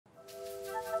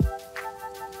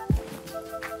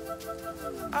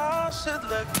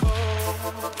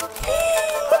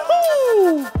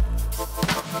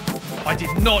I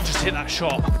did not just hit that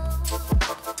shot.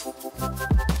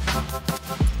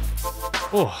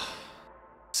 Oh,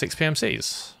 6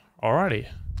 PMCs. Alrighty.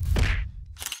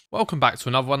 Welcome back to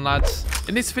another one, lads.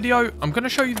 In this video, I'm going to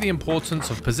show you the importance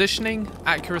of positioning,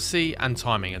 accuracy, and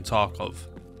timing in Tarkov.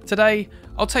 Today,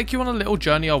 I'll take you on a little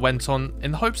journey I went on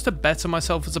in the hopes to better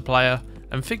myself as a player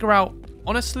and figure out,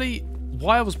 honestly,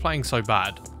 why I was playing so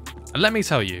bad. And let me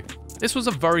tell you, this was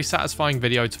a very satisfying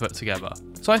video to put together,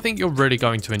 so I think you're really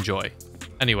going to enjoy.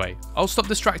 Anyway, I'll stop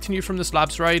distracting you from this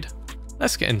labs raid.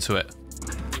 Let's get into it.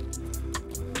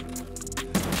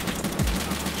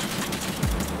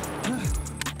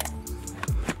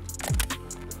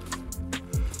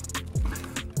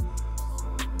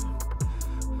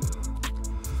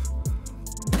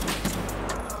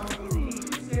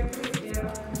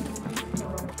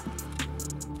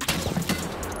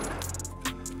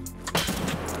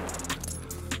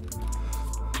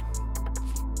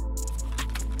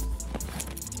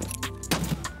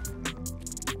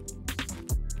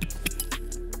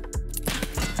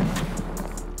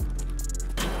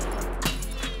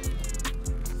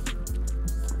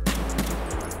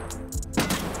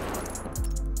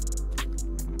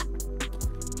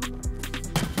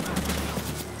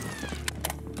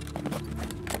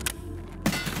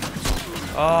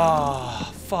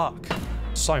 Ah, fuck.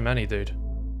 So many, dude.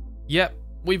 Yep,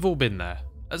 we've all been there.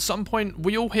 At some point,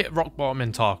 we all hit rock bottom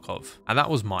in Tarkov, and that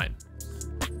was mine.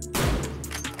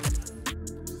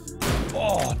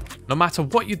 Oh, no matter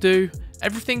what you do,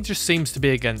 everything just seems to be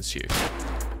against you.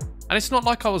 And it's not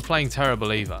like I was playing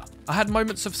terrible either. I had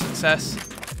moments of success,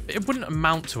 but it wouldn't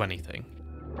amount to anything.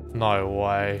 No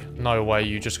way. No way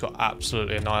you just got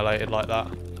absolutely annihilated like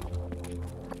that.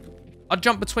 I'd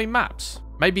jump between maps.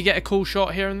 Maybe get a cool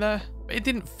shot here and there, but it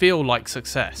didn't feel like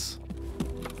success.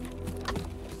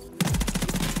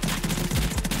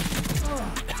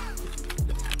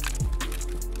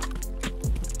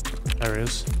 There he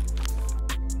is.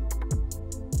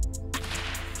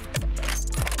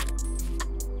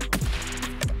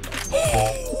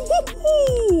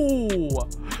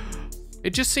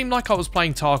 It just seemed like I was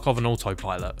playing Tarkov on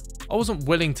autopilot. I wasn't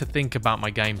willing to think about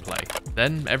my gameplay.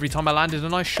 Then, every time I landed a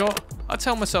nice shot, I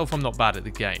tell myself I'm not bad at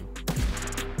the game.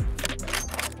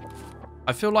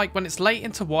 I feel like when it's late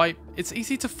into wipe, it's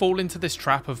easy to fall into this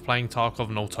trap of playing Tarkov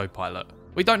on autopilot.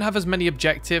 We don't have as many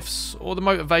objectives or the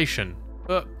motivation,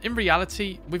 but in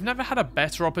reality, we've never had a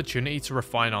better opportunity to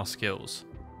refine our skills.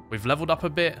 We've leveled up a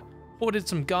bit, hoarded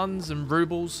some guns and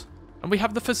roubles, and we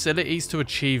have the facilities to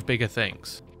achieve bigger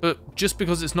things. But just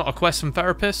because it's not a quest from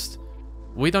therapist,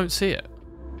 we don't see it.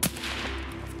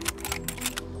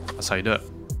 That's how you do it.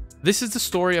 This is the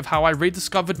story of how I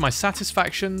rediscovered my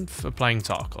satisfaction for playing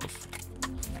Tarkov.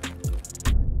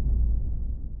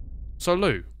 So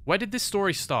Lou, where did this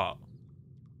story start?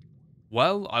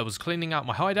 Well, I was cleaning out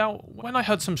my hideout when I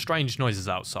heard some strange noises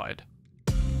outside.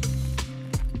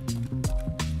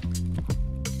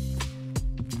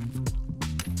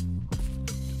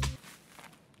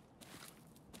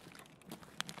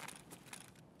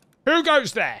 Who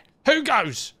goes there? Who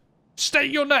goes?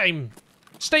 State your name.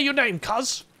 State your name,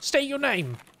 cuz. State your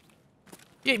name.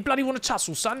 You ain't bloody want to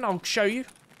tussle, son. I'll show you.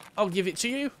 I'll give it to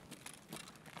you.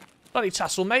 Bloody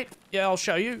tussle, mate. Yeah, I'll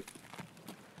show you.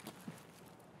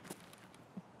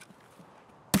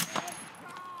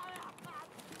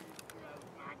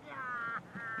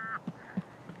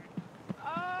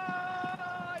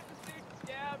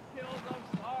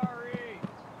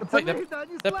 Wait,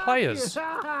 they're players.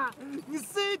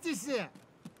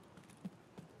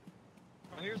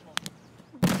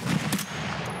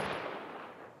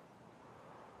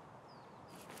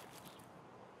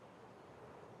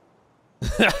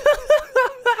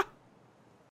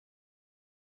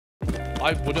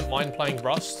 I wouldn't mind playing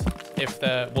Rust if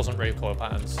there wasn't recoil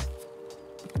patterns.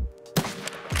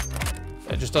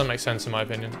 It just doesn't make sense in my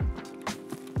opinion.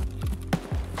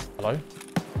 Hello?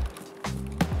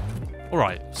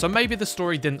 Alright, so maybe the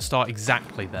story didn't start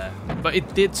exactly there, but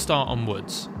it did start on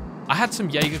woods. I had some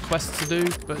Jaeger quests to do,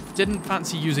 but didn't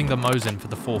fancy using the Mosin for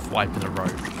the 4th wipe in a row.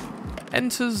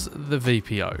 Enters the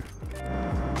VPO.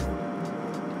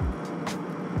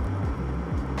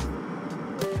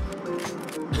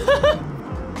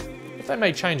 If they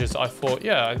made changes that I thought,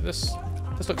 yeah, this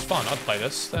looks fun, I'd play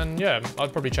this, then yeah,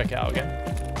 I'd probably check it out again.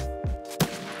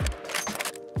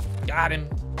 Got him.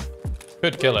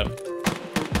 Could kill him.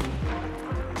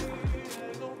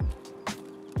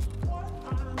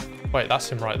 Wait, that's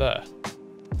him right there.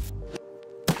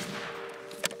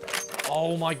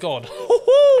 Oh my god.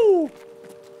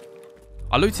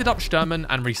 I looted up Sturman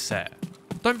and reset.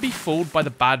 don't be fooled by the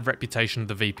bad reputation of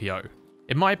the VPO.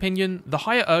 In my opinion, the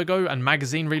higher ergo and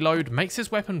magazine reload makes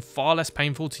this weapon far less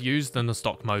painful to use than the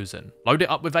stock Mosin. Load it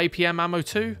up with APM ammo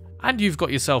too, and you've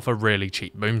got yourself a really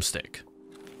cheap boomstick.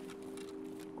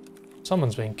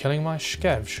 Someone's been killing my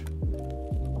skevj.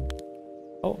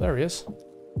 Oh, there he is.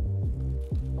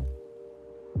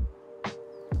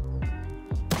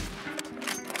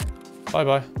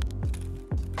 Bye-bye.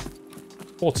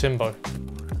 Poor Timbo.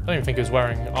 I don't even think he was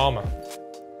wearing armor.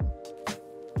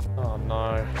 Oh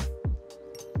no.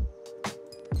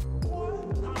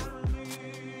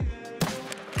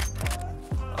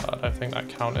 I don't think that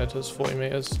counted as 40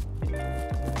 meters.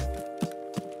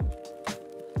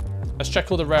 Let's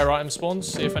check all the rare item spawns,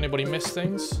 see if anybody missed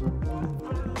things.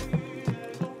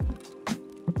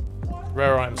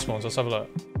 Rare item spawns, let's have a look.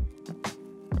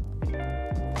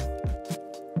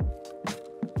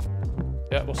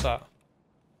 Yeah, what's that?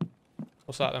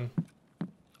 What's that then?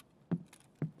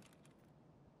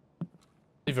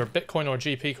 Either a Bitcoin or a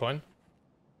GP coin.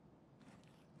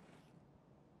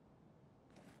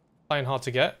 Playing hard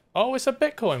to get. Oh, it's a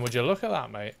Bitcoin, would you look at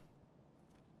that, mate?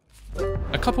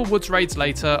 A couple woods raids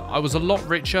later, I was a lot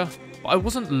richer, but I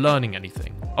wasn't learning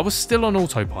anything. I was still on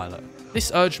autopilot.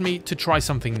 This urged me to try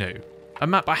something new, a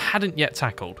map I hadn't yet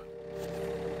tackled.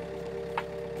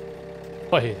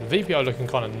 Oh, the VPO looking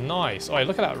kind of nice. Oh,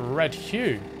 look at that red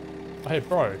hue. Hey,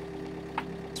 bro.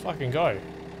 Let's fucking go.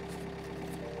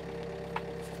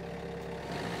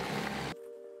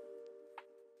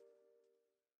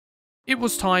 It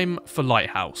was time for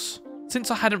Lighthouse. Since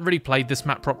I hadn't really played this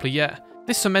map properly yet,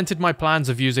 this cemented my plans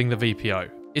of using the VPO.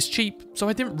 It's cheap, so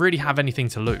I didn't really have anything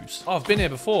to lose. Oh, I've been here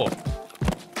before.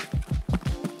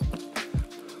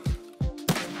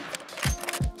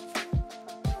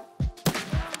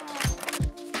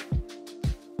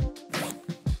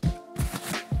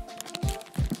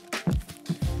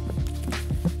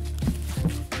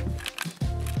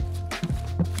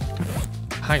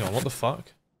 Hang on, what the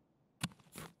fuck?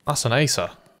 That's an Acer.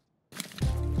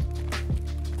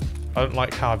 I don't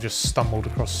like how I've just stumbled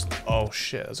across... Oh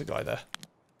shit, there's a guy there.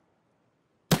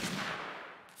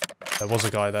 There was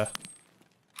a guy there.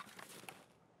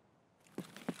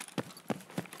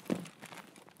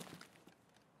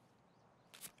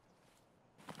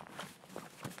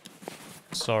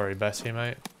 Sorry, Betty,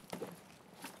 mate.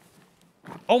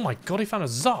 Oh my god, he found a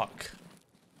Zuck!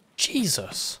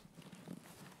 Jesus!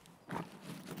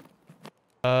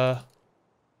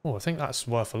 Oh, I think that's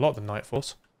worth a lot, the Night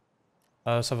Force.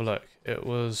 Let's have a look. It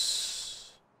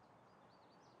was...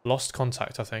 Lost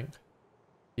Contact, I think.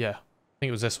 Yeah, I think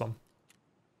it was this one.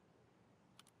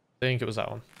 I think it was that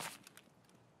one.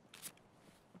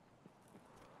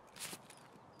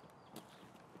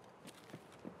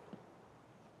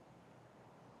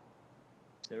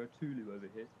 There are Tulu over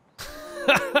here.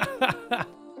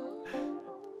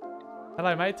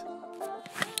 Hello, mate.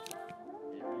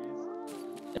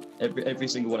 Every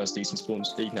single one has decent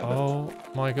spawns. You can have Oh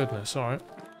my goodness, alright.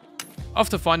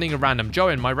 After finding a random Joe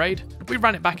in my raid, we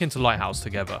ran it back into Lighthouse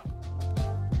together.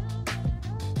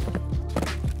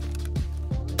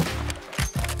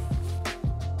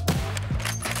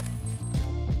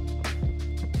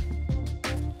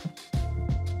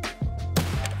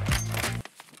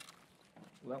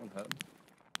 Well, that one hurt.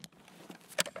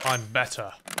 I'm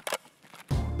better.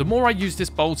 The more I used this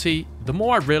bolty, the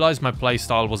more I realised my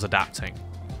playstyle was adapting.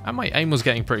 And my aim was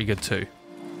getting pretty good too.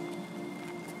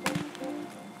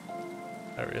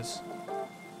 There he is.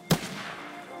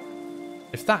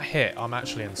 If that hit, I'm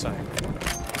actually insane.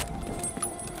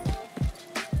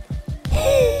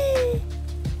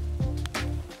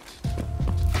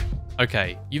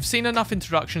 Okay, you've seen enough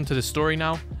introduction to the story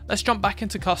now. Let's jump back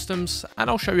into customs, and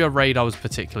I'll show you a raid I was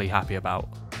particularly happy about.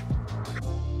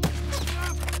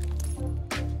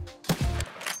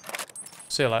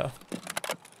 See you later.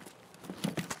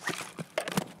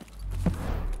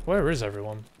 Where is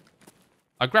everyone?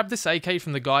 I grabbed this AK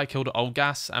from the guy I killed at Old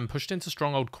Gas and pushed into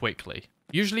Stronghold quickly.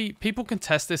 Usually, people can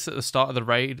test this at the start of the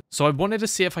raid, so I wanted to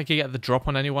see if I could get the drop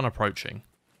on anyone approaching.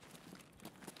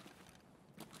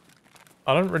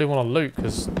 I don't really want to loot,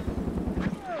 because...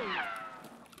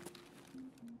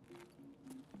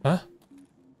 Huh?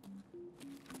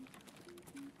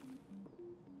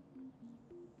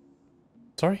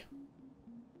 Sorry?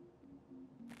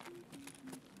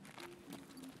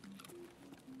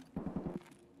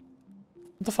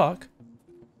 What the fuck?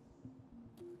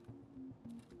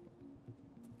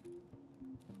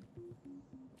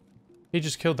 He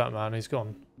just killed that man, he's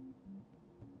gone.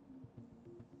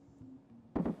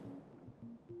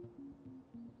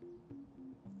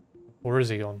 Or is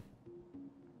he gone?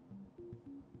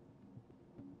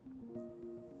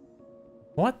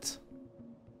 What?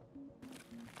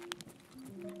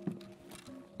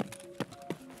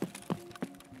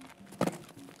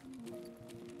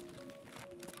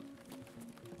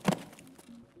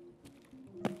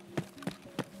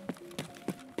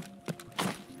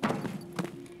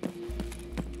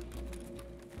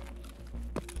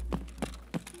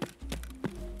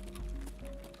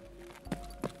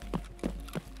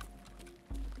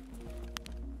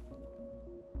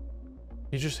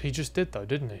 He just did though,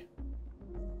 didn't he?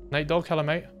 Nate Dog, hello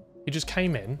mate. He just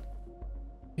came in.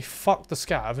 He fucked the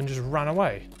scav and just ran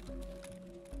away.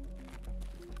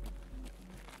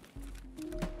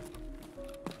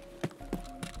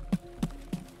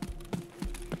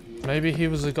 Maybe he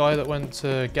was the guy that went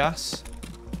to gas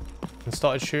and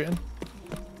started shooting.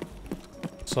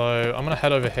 So I'm gonna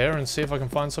head over here and see if I can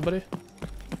find somebody.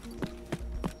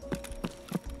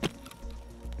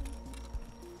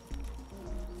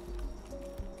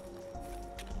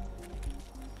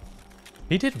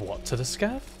 He did what to the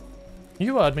scav?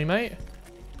 You heard me, mate.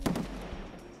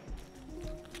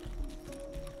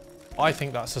 I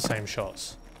think that's the same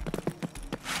shots.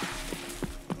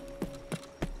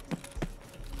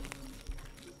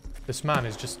 This man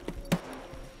is just...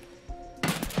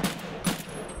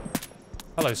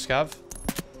 Hello, scav.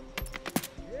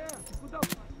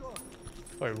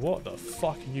 Wait, what the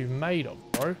fuck are you made of,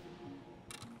 bro?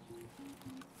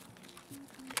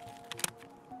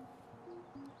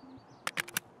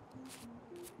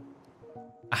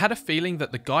 I had a feeling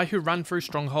that the guy who ran through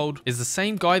Stronghold is the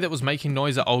same guy that was making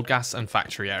noise at Old Gas and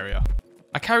Factory area.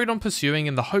 I carried on pursuing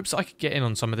in the hopes I could get in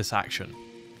on some of this action.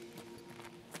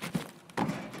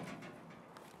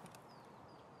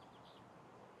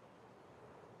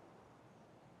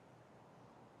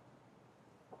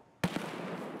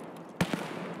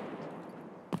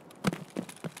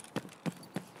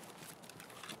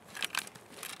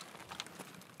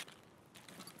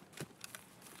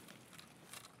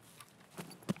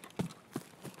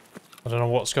 I don't know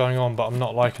what's going on, but I'm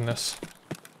not liking this.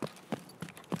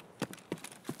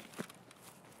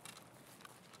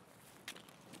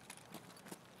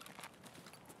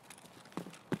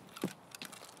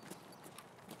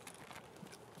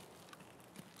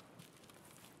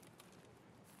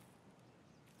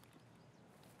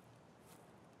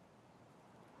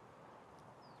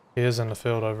 He is in the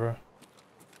field over here.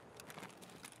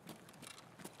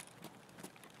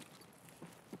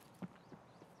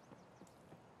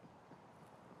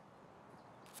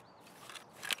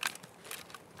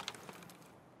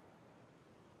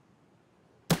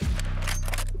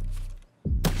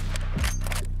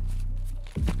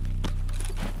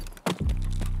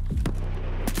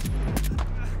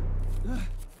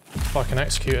 Fucking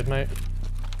executed, mate.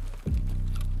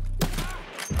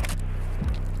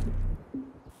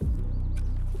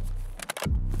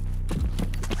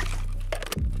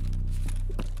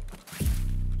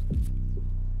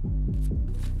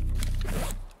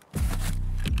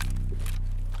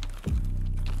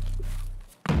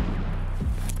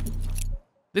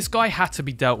 This guy had to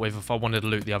be dealt with if I wanted to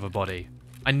loot the other body.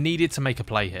 I needed to make a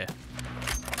play here.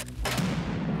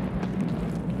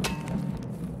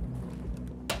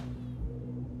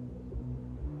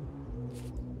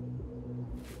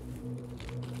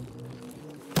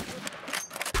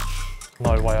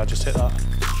 No way, I just hit that.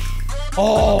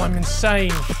 Oh, I'm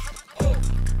insane.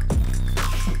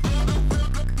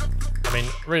 I mean,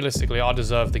 realistically, I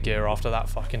deserve the gear after that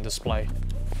fucking display.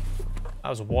 That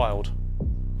was wild.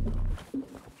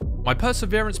 My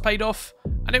perseverance paid off,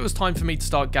 and it was time for me to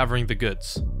start gathering the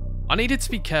goods. I needed to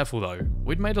be careful though,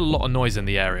 we'd made a lot of noise in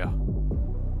the area.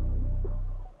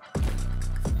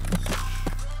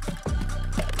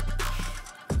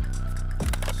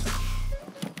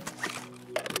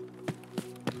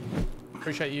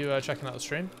 Appreciate you checking out the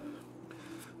stream.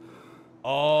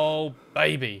 Oh,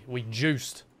 baby, we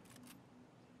juiced.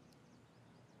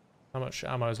 How much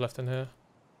ammo is left in here?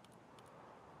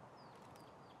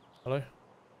 Hello?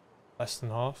 Less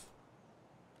than half.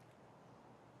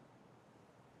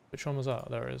 Which one was that?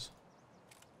 There it is.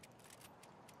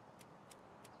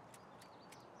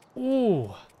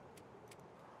 Ooh.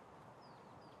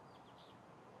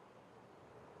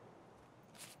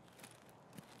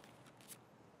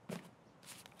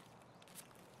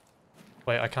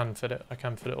 Wait, I can fit it. I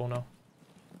can fit it all now.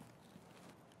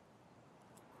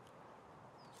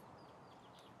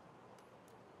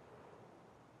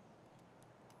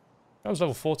 That was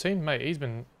level 14, mate.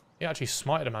 He actually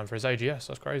smited a man for his AGS.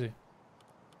 That's crazy.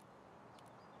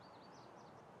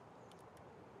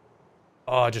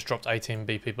 Oh, I just dropped 18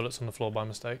 BP bullets on the floor by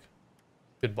mistake.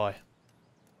 Goodbye.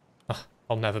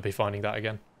 I'll never be finding that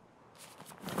again.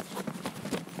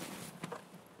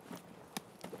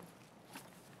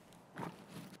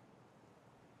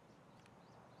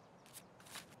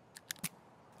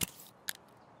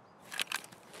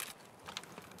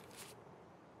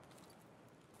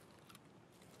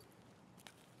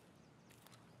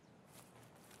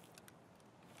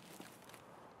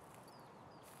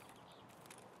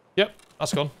 Yep,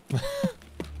 that's gone.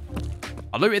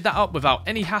 I looted that up without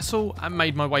any hassle and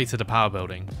made my way to the power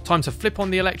building. Time to flip on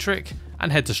the electric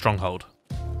and head to Stronghold.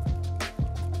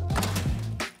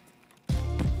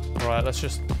 Right, let's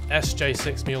just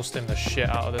SJ6 mule stim the shit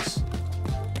out of this.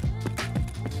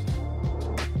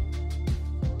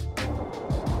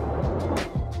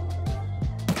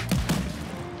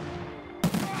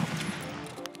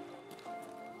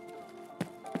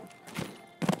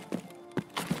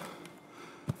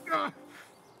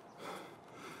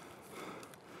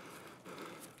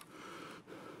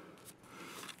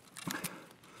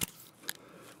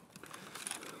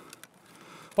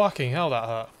 Fucking hell, that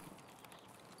hurt.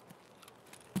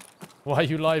 Why are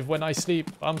you live when I sleep?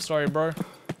 I'm sorry, bro.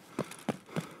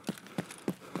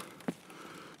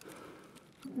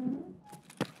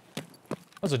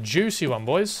 That's a juicy one,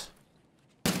 boys.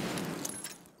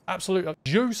 Absolute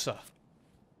juicer.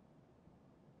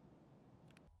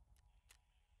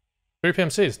 3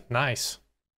 PMCs, nice.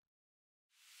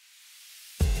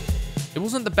 It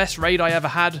wasn't the best raid I ever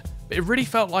had, but it really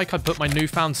felt like I put my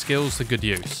newfound skills to good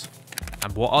use.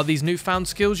 And what are these newfound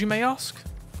skills, you may ask?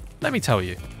 Let me tell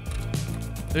you.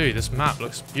 Dude, this map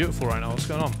looks beautiful right now. What's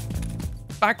going on?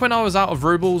 Back when I was out of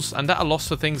roubles and at a loss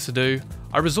for things to do,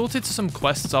 I resorted to some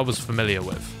quests I was familiar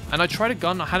with, and I tried a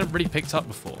gun I hadn't really picked up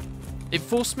before. It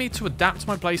forced me to adapt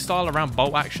my playstyle around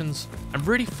bolt actions and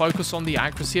really focus on the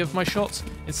accuracy of my shots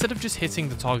instead of just hitting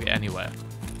the target anywhere.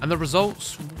 And the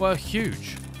results were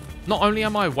huge. Not only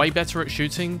am I way better at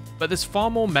shooting, but there's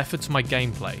far more method to my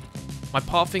gameplay. My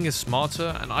pathing is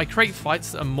smarter and I create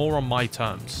fights that are more on my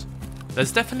terms.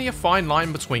 There's definitely a fine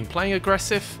line between playing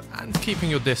aggressive and keeping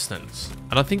your distance,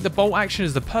 and I think the bolt action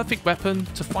is the perfect weapon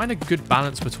to find a good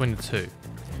balance between the two.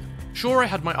 Sure, I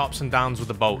had my ups and downs with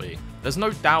the bolty, there's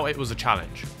no doubt it was a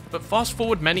challenge, but fast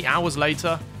forward many hours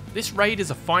later, this raid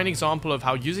is a fine example of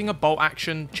how using a bolt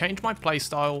action changed my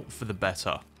playstyle for the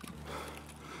better.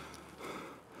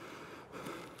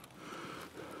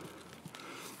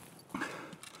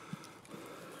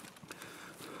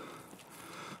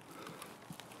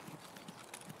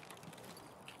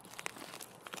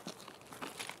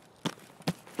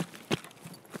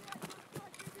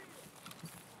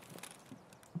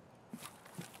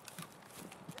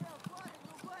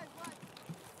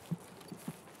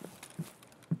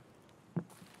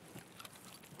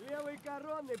 Левый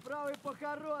коронный, правый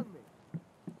похоронный.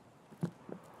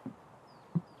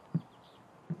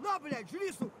 На, блядь,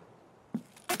 жри, сука!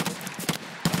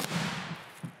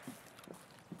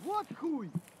 Вот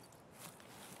хуй!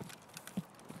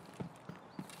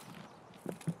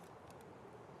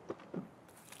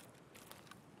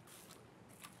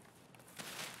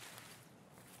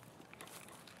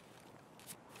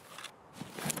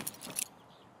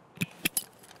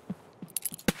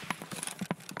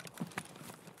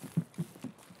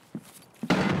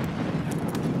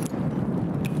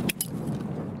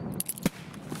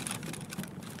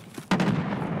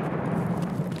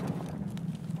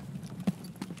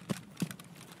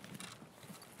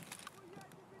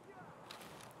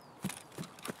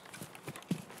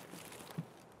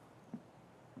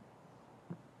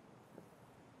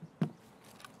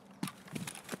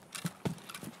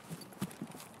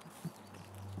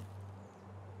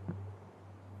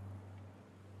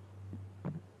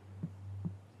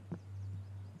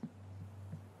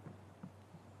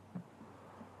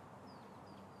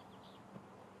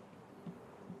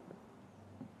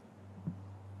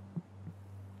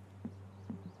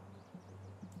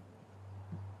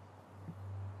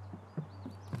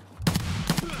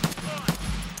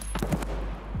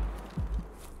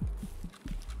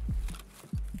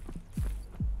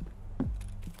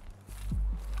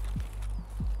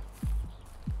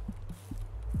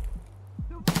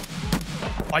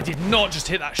 I did not just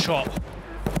hit that shot.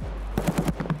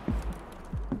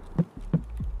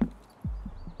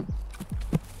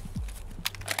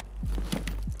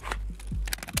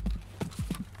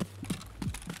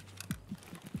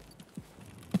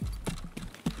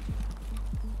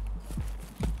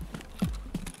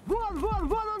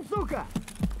 Вон он, сука!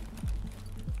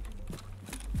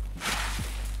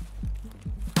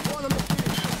 Вон он!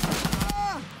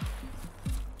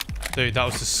 Dude, that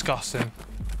was disgusting.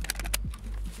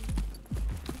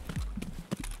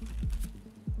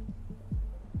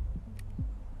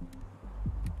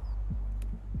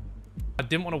 I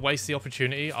didn't want to waste the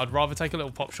opportunity. I'd rather take a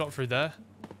little pop shot through there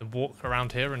than walk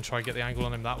around here and try to get the angle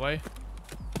on him that way.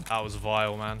 That was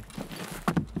vile, man.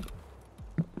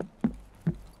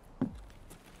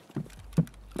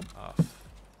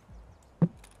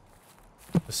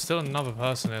 There's still another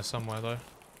person here somewhere, though.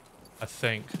 I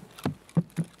think.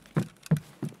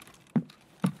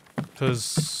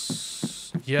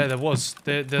 Because, yeah, there was.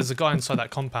 There's a guy inside that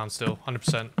compound still,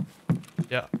 100%.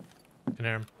 Yeah, I can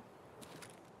hear him.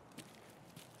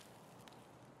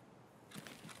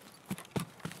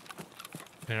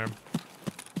 Can hear him.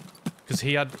 Because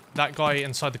he had that guy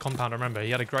inside the compound, I remember.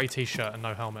 He had a grey t-shirt and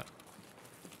no helmet.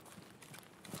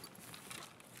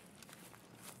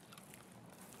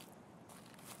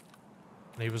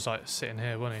 And he was like sitting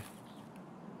here, wasn't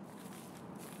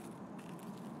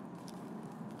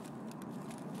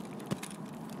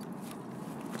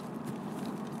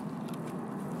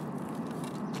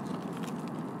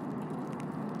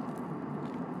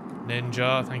he?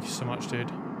 Ninja, thank you so much, dude.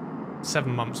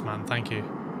 7 months, man, thank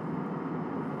you.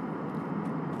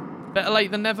 Better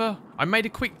late than never. I made a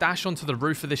quick dash onto the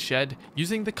roof of this shed,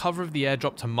 using the cover of the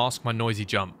airdrop to mask my noisy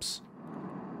jumps.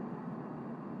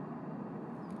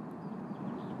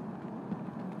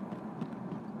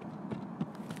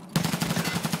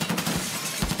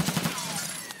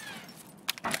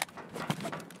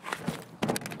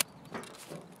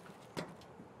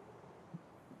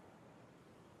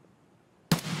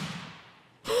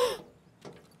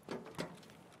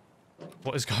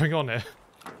 What is going on here?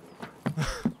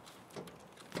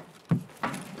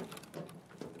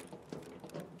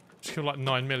 Just killed like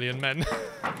 9 million men.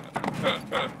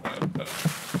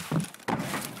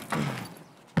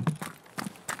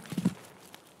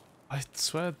 I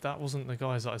swear that wasn't the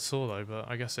guys that I saw though, but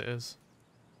I guess it is.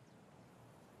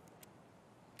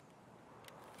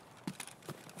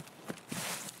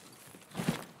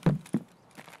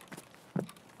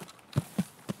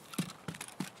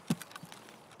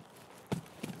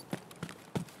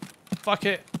 Fuck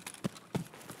it.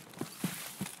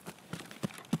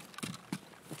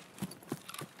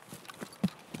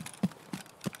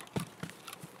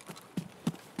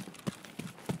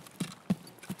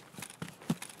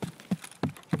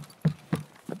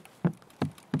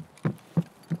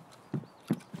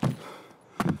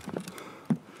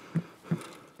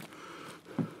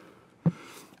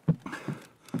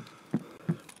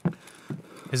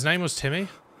 His name was Timmy?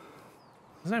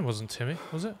 His name wasn't Timmy,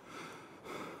 was it?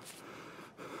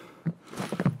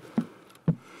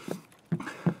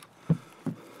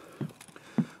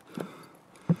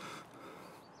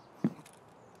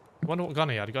 I wonder what gun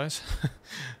he had, guys.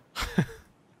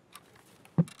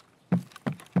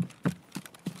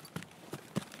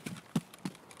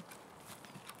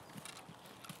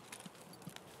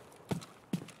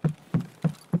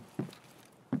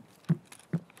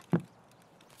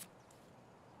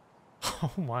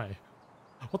 Oh my.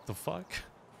 What the fuck?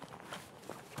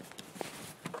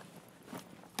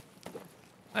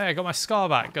 Hey, I got my scar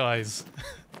back, guys.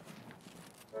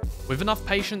 With enough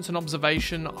patience and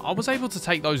observation, I was able to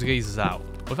take those geezers out,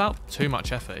 without too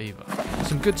much effort either.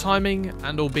 Some good timing,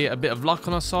 and albeit a bit of luck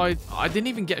on our side, I didn't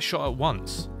even get shot at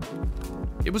once.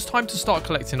 It was time to start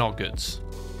collecting our goods.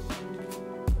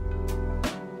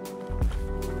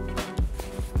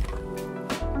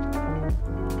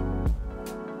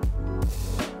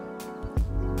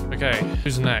 Okay,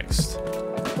 who's next?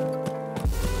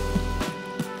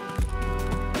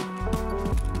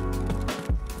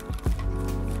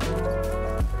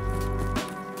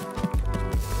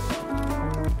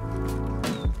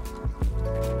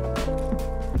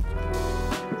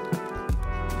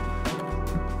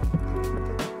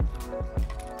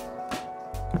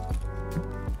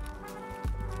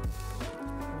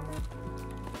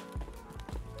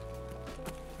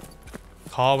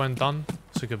 Car when done.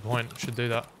 That's a good point. Should do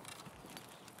that.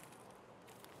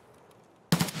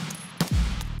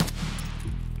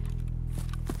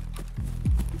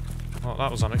 Oh,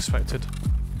 that was unexpected.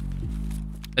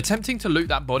 Attempting to loot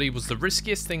that body was the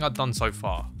riskiest thing I'd done so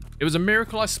far. It was a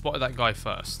miracle I spotted that guy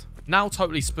first. Now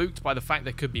totally spooked by the fact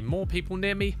there could be more people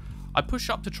near me, I push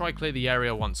up to try clear the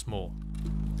area once more.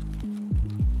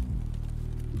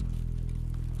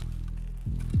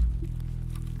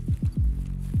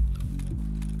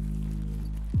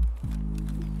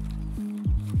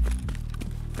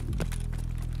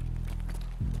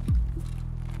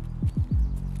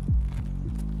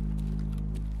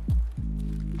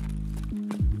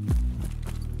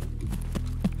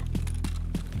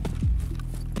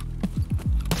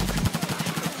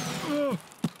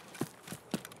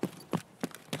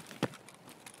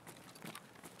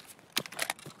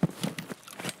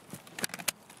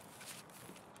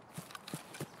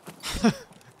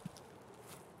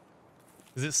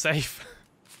 Is it safe?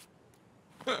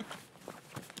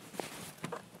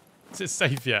 Is it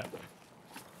safe yet?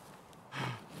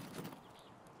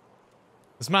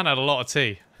 This man had a lot of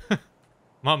tea.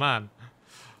 My man.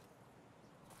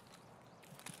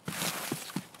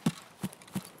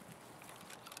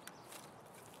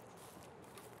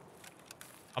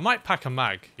 I might pack a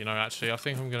mag, you know, actually. I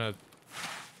think I'm gonna...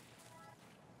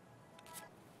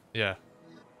 Yeah.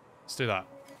 Let's do that.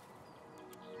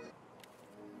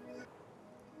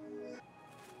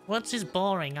 Woods is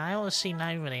boring. I always see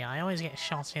nobody. I always get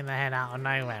shot in the head out of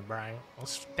nowhere, bro.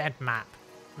 It's dead map.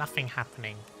 Nothing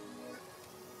happening.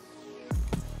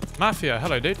 Mafia,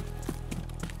 hello, dude.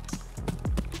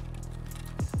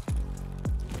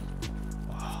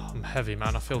 Oh, I'm heavy,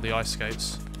 man. I feel the ice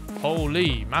skates.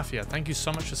 Holy, Mafia, thank you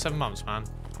so much for 7 months, man.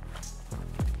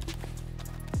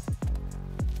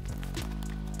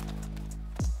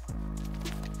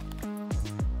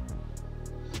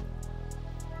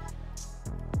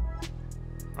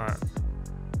 Alright.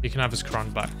 You can have his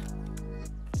crown back.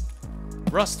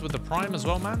 Rust with the prime as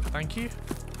well, man. Thank you.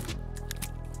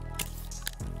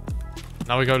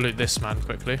 Now we go loot this man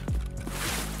quickly.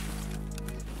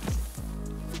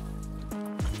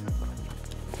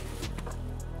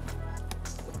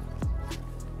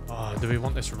 Oh, do we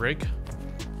want this rig?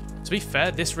 To be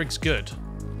fair, this rig's good.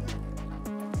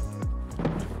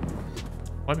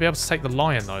 Won't be able to take the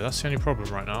lion though, that's the only problem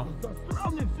right now.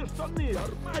 Won't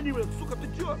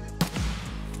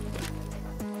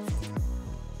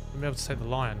be able to take the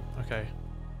lion, okay.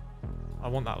 I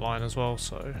want that lion as well,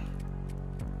 so...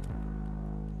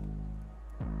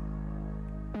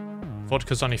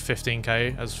 Vodka's only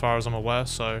 15k as far as I'm aware,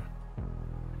 so...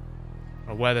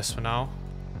 I'll wear this for now.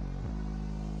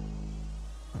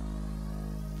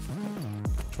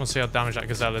 Just want to see how damaged that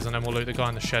gazelle is, and then we'll loot the guy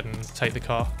in the shed and take the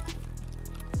car.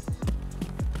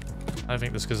 I don't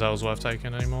think this gazelle's worth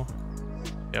taking anymore.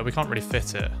 Yeah, we can't really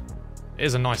fit it. It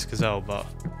is a nice gazelle, but...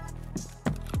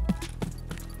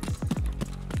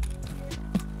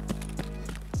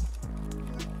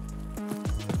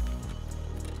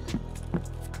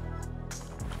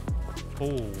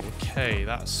 Okay,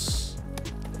 that's...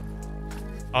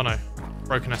 Oh no,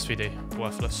 broken SVD,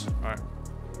 worthless. Alright.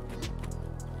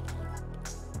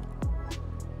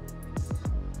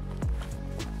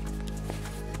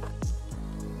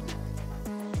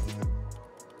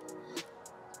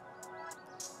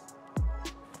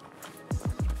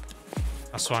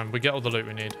 That's fine, we get all the loot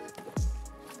we need.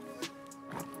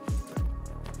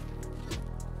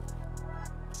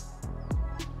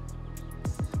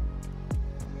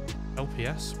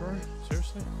 LPS, bro?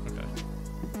 Seriously? Okay.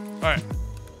 Alright.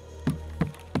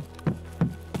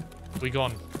 We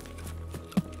gone.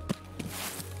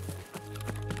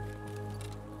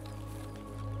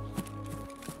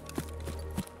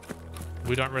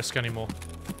 We don't risk anymore.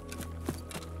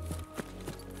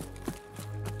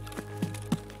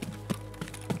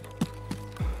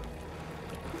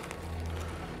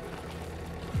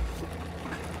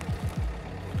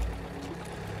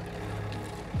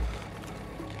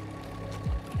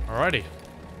 Alrighty.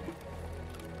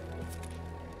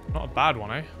 Not a bad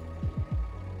one, eh?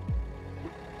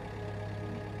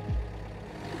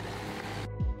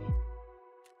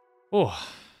 Oh,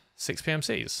 6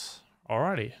 PMCs.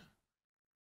 Alrighty.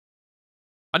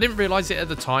 I didn't realise it at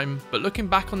the time, but looking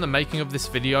back on the making of this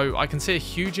video, I can see a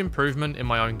huge improvement in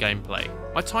my own gameplay.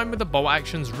 My time with the bolt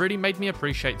actions really made me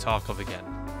appreciate Tarkov again.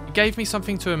 It gave me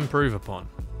something to improve upon.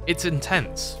 It's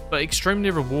intense, but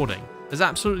extremely rewarding. There's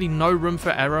absolutely no room for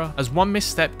error, as one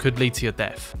misstep could lead to your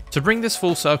death. To bring this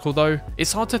full circle though,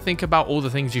 it's hard to think about all the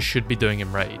things you should be doing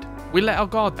in Raid. We let our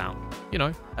guard down. You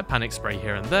know, a panic spray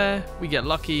here and there, we get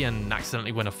lucky and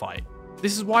accidentally win a fight.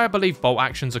 This is why I believe bolt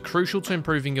actions are crucial to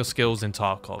improving your skills in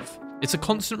Tarkov. It's a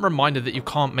constant reminder that you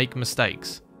can't make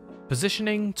mistakes.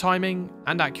 Positioning, timing,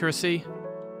 and accuracy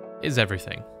is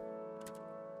everything.